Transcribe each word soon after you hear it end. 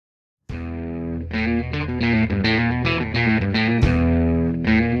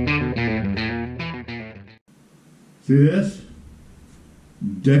See this?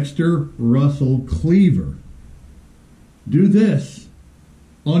 Dexter Russell cleaver. Do this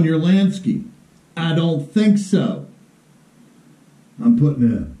on your Lansky? I don't think so. I'm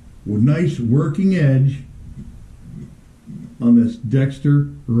putting a nice working edge on this Dexter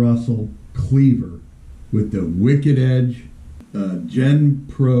Russell cleaver with the Wicked Edge Gen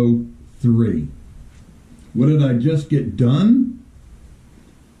Pro 3. What did I just get done?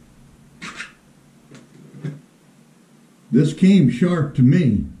 This came sharp to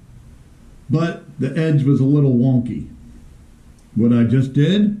me, but the edge was a little wonky. What I just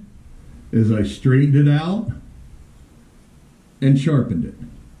did is I straightened it out and sharpened it.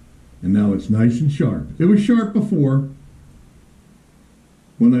 And now it's nice and sharp. It was sharp before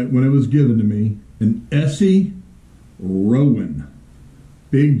when it was given to me. An Essie Rowan,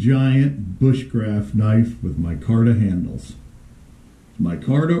 big giant bushcraft knife with micarta handles.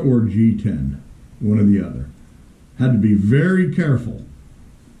 Micarta or G10, one or the other. Had to be very careful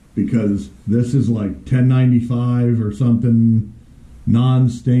because this is like 1095 or something,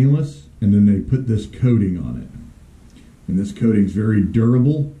 non-stainless, and then they put this coating on it. And this coating is very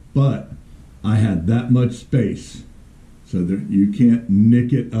durable, but I had that much space so that you can't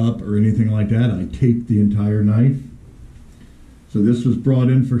nick it up or anything like that. I taped the entire knife. So this was brought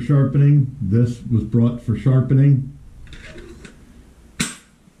in for sharpening. This was brought for sharpening.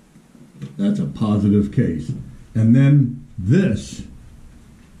 That's a positive case. And then this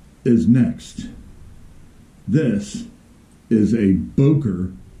is next. This is a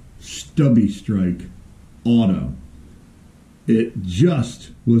Boker Stubby Strike Auto. It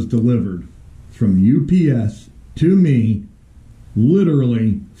just was delivered from UPS to me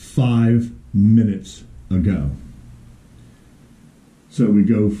literally 5 minutes ago. So we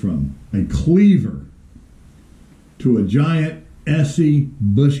go from a cleaver to a giant Essie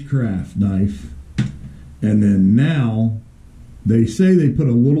bushcraft knife. And then now, they say they put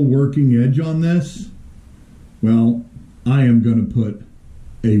a little working edge on this. Well, I am going to put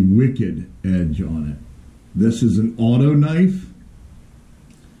a wicked edge on it. This is an auto knife,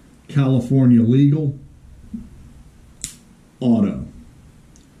 California legal, auto.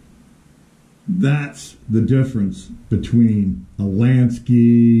 That's the difference between a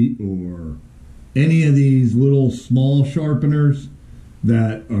Lansky or any of these little small sharpeners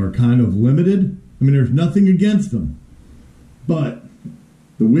that are kind of limited. I mean, there's nothing against them, but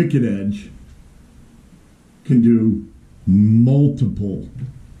the Wicked Edge can do multiple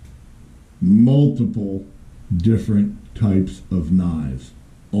different types of knives,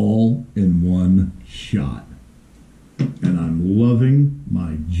 all in one shot. And I'm loving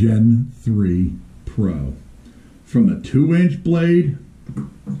my Gen 3 Pro. From a 2-inch blade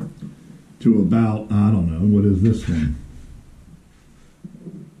to about, I don't know, what is this one?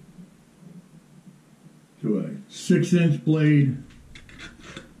 To a 6-inch blade,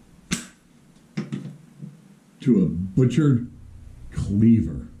 to a butchered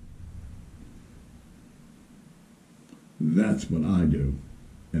cleaver. That's what I do.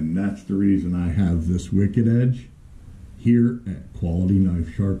 And that's the reason I have this Wicked Edge here at Quality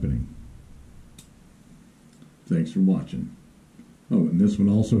Knife Sharpening. Thanks for watching. Oh, and this one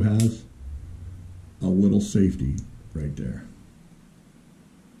also has a little safety right there.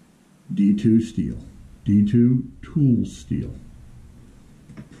 D2 steel. D2 tool steel.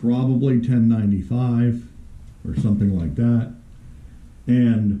 Probably 1095 or something like that.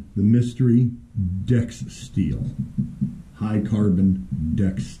 And the mystery Dex steel. High carbon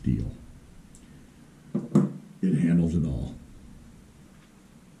Dex steel. It handles it all.